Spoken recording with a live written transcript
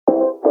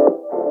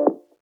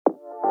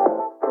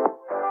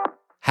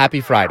Happy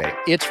Friday.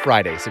 It's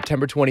Friday,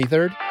 September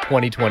 23rd,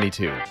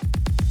 2022.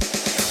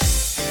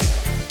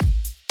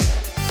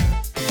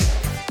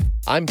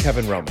 I'm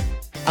Kevin Roman.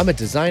 I'm a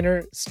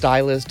designer,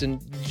 stylist,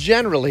 and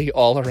generally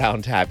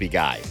all-around happy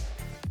guy.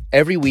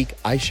 Every week,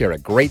 I share a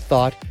great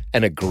thought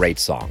and a great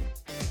song.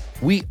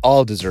 We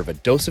all deserve a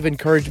dose of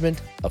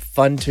encouragement, a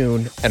fun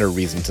tune, and a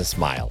reason to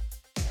smile.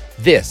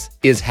 This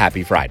is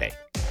Happy Friday.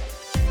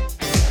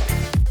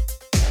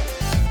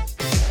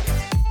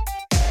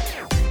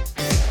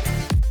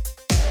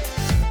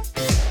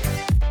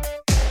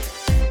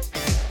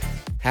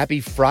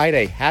 Happy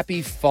Friday,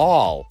 happy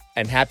fall,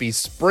 and happy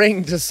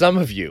spring to some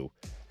of you.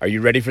 Are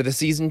you ready for the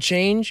season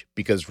change?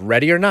 Because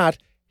ready or not,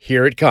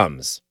 here it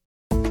comes.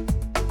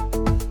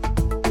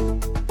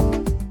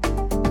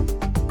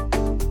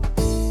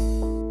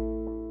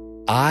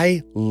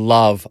 I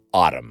love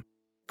autumn.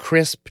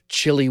 Crisp,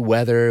 chilly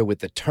weather with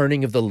the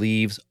turning of the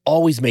leaves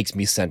always makes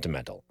me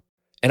sentimental.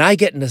 And I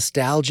get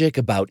nostalgic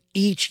about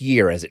each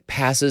year as it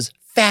passes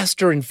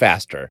faster and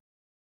faster.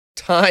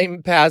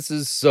 Time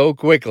passes so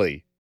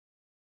quickly.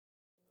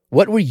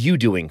 What were you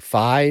doing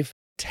 5,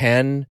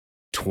 10,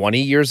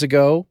 20 years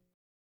ago?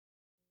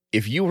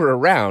 If you were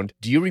around,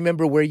 do you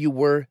remember where you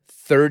were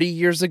 30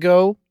 years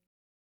ago?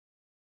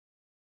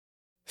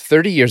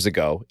 30 years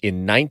ago,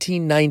 in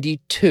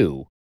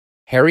 1992,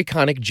 Harry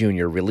Connick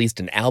Jr. released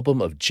an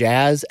album of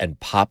jazz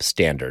and pop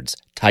standards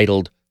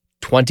titled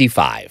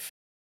 25.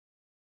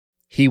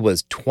 He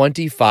was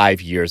 25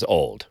 years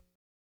old.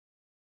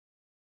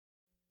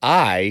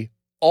 I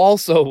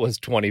also was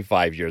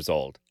 25 years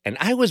old, and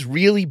I was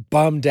really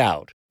bummed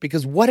out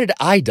because what had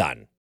I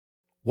done?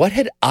 What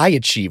had I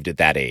achieved at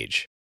that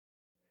age?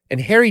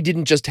 And Harry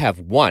didn't just have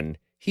one,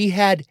 he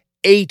had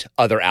 8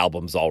 other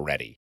albums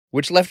already,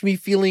 which left me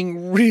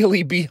feeling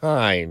really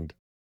behind.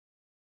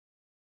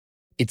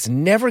 It's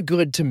never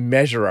good to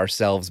measure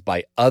ourselves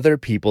by other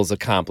people's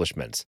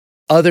accomplishments,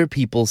 other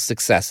people's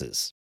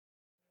successes.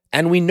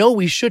 And we know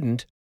we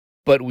shouldn't,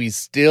 but we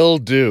still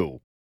do.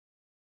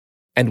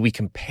 And we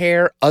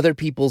compare other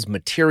people's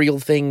material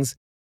things,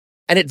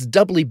 and it's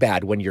doubly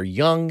bad when you're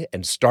young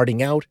and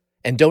starting out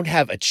and don't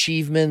have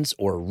achievements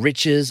or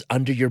riches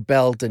under your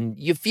belt and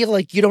you feel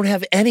like you don't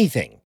have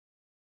anything.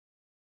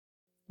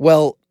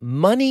 Well,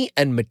 money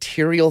and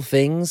material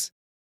things,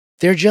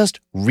 they're just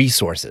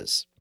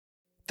resources.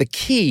 The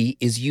key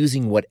is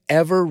using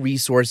whatever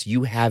resource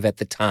you have at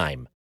the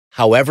time,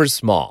 however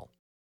small.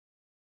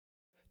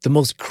 The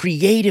most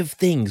creative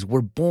things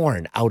were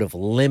born out of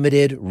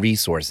limited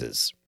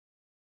resources.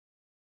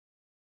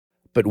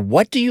 But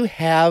what do you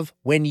have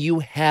when you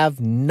have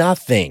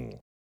nothing?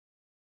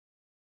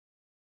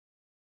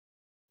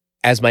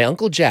 As my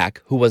Uncle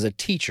Jack, who was a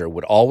teacher,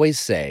 would always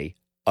say,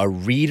 a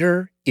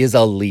reader is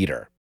a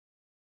leader.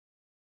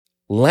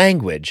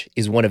 Language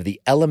is one of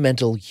the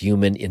elemental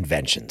human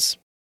inventions.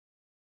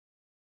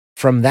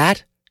 From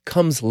that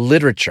comes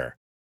literature,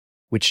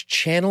 which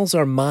channels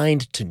our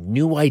mind to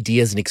new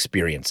ideas and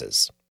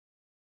experiences.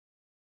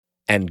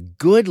 And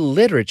good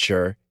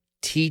literature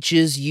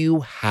teaches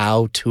you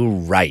how to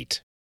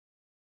write.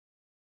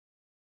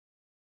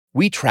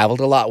 We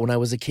traveled a lot when I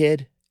was a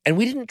kid, and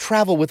we didn't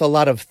travel with a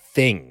lot of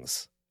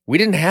things. We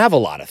didn't have a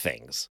lot of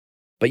things,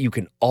 but you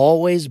can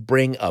always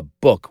bring a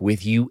book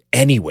with you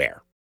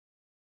anywhere.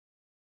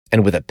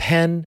 And with a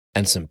pen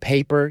and some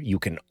paper, you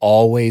can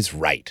always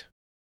write.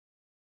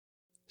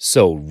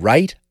 So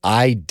write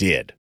I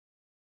did.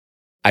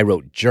 I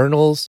wrote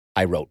journals,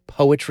 I wrote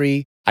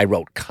poetry, I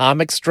wrote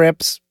comic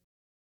strips.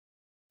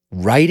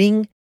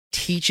 Writing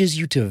teaches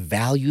you to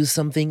value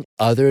something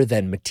other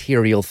than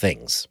material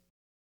things.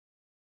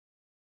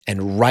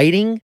 And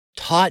writing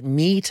taught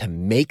me to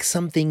make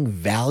something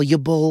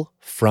valuable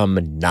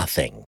from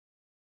nothing.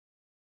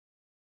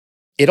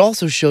 It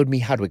also showed me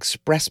how to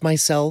express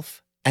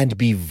myself and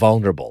be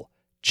vulnerable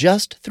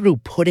just through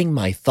putting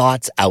my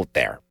thoughts out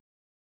there.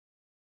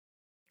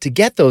 To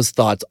get those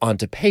thoughts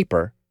onto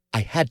paper,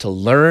 I had to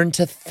learn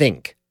to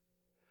think.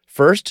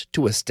 First,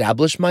 to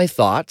establish my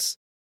thoughts,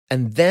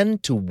 and then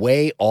to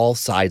weigh all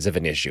sides of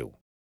an issue.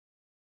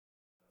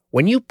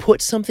 When you put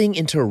something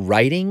into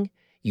writing,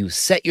 you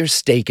set your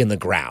stake in the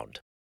ground.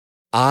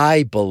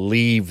 I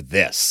believe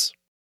this.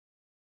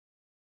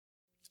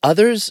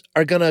 Others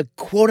are going to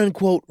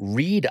quote-unquote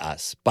read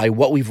us by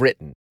what we've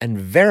written and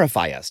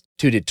verify us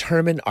to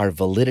determine our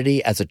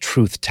validity as a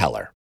truth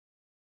teller.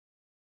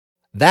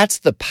 That's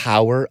the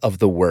power of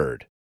the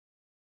word.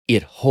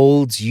 It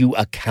holds you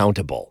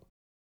accountable.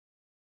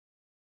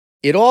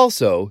 It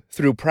also,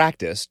 through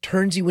practice,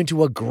 turns you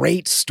into a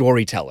great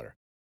storyteller.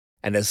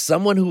 And as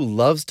someone who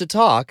loves to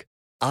talk,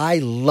 I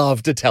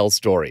love to tell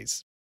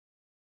stories.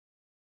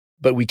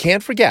 But we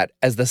can't forget,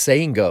 as the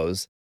saying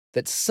goes,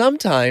 that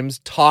sometimes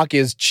talk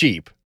is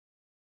cheap.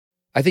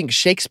 I think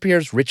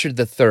Shakespeare's Richard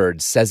III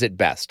says it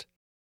best.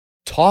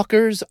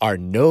 Talkers are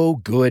no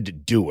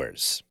good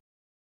doers.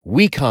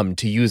 We come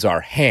to use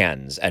our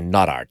hands and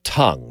not our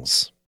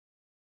tongues.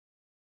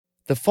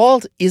 The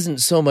fault isn't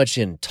so much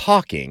in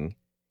talking,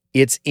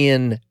 it's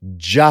in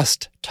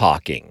just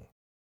talking.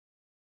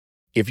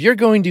 If you're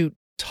going to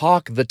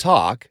talk the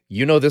talk,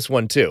 you know this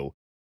one too,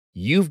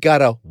 you've got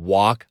to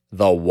walk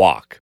the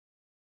walk.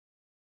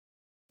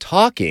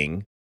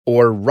 Talking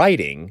or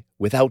writing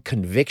without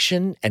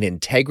conviction and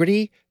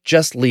integrity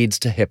just leads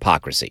to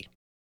hypocrisy.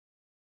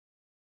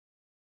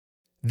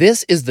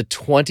 This is the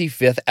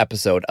 25th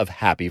episode of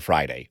Happy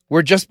Friday.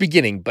 We're just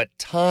beginning, but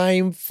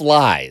time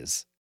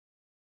flies.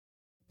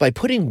 By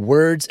putting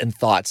words and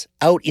thoughts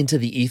out into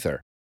the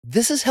ether,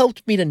 this has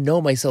helped me to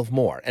know myself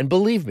more. And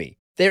believe me,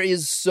 there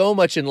is so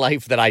much in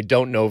life that I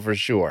don't know for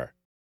sure.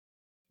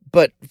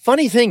 But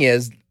funny thing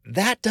is,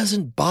 that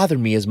doesn't bother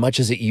me as much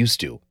as it used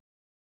to.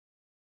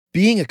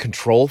 Being a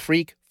control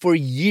freak, for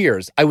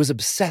years I was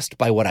obsessed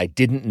by what I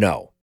didn't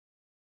know.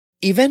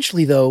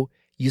 Eventually, though,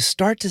 you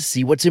start to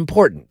see what's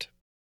important.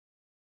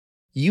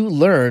 You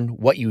learn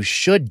what you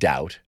should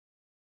doubt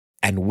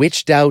and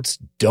which doubts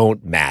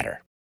don't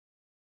matter.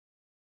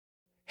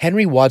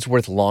 Henry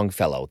Wadsworth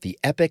Longfellow, the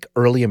epic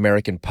early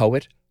American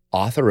poet,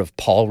 author of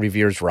Paul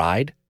Revere's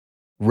Ride,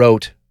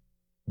 wrote,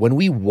 "When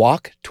we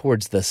walk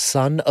towards the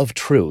sun of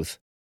truth,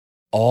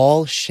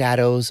 all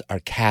shadows are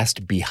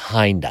cast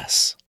behind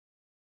us."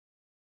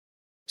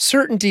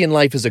 Certainty in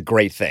life is a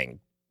great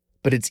thing,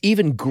 but it's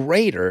even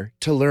greater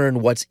to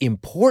learn what's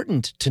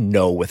important to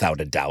know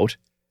without a doubt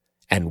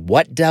and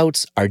what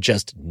doubts are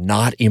just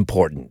not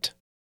important.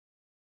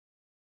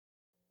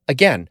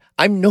 Again,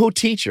 I'm no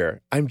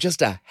teacher. I'm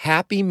just a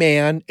happy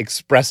man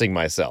expressing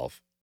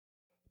myself.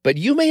 But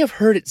you may have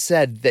heard it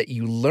said that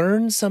you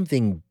learn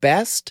something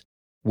best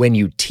when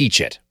you teach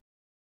it.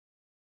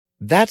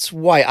 That's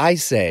why I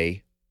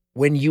say,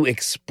 when you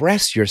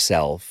express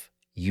yourself,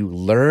 you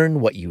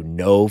learn what you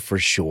know for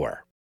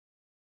sure.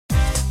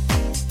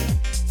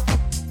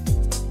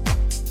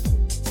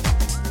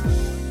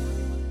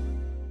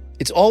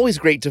 It's always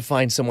great to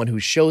find someone who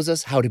shows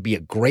us how to be a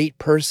great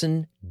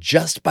person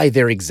just by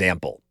their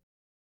example.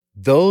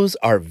 Those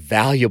are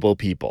valuable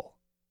people.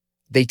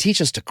 They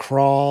teach us to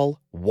crawl,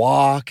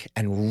 walk,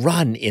 and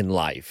run in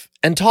life,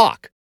 and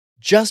talk,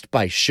 just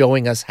by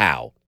showing us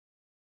how.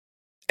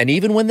 And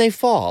even when they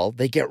fall,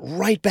 they get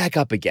right back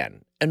up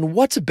again. And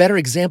what's a better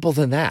example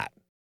than that?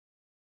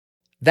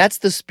 That's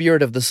the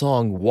spirit of the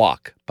song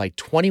Walk by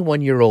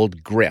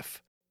 21-year-old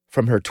Griff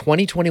from her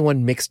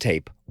 2021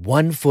 mixtape,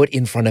 One Foot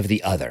in Front of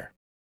the Other.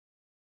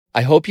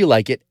 I hope you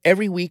like it.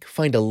 Every week,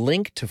 find a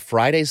link to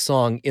Friday's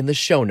song in the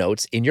show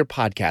notes in your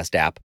podcast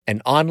app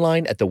and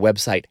online at the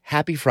website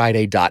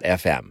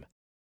happyfriday.fm.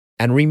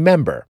 And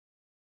remember,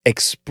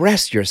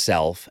 express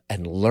yourself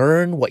and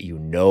learn what you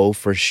know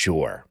for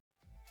sure.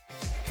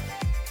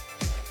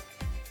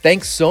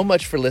 Thanks so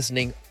much for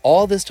listening.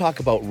 All this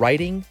talk about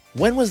writing,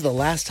 when was the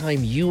last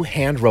time you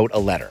handwrote a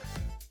letter?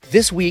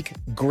 This week,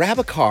 grab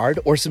a card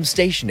or some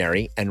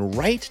stationery and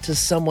write to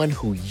someone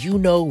who you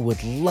know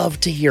would love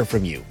to hear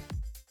from you.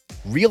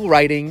 Real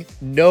writing,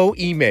 no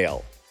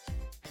email.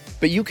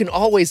 But you can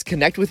always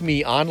connect with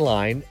me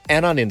online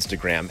and on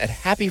Instagram at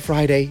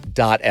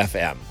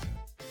happyfriday.fm.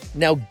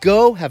 Now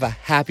go have a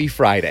happy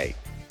Friday.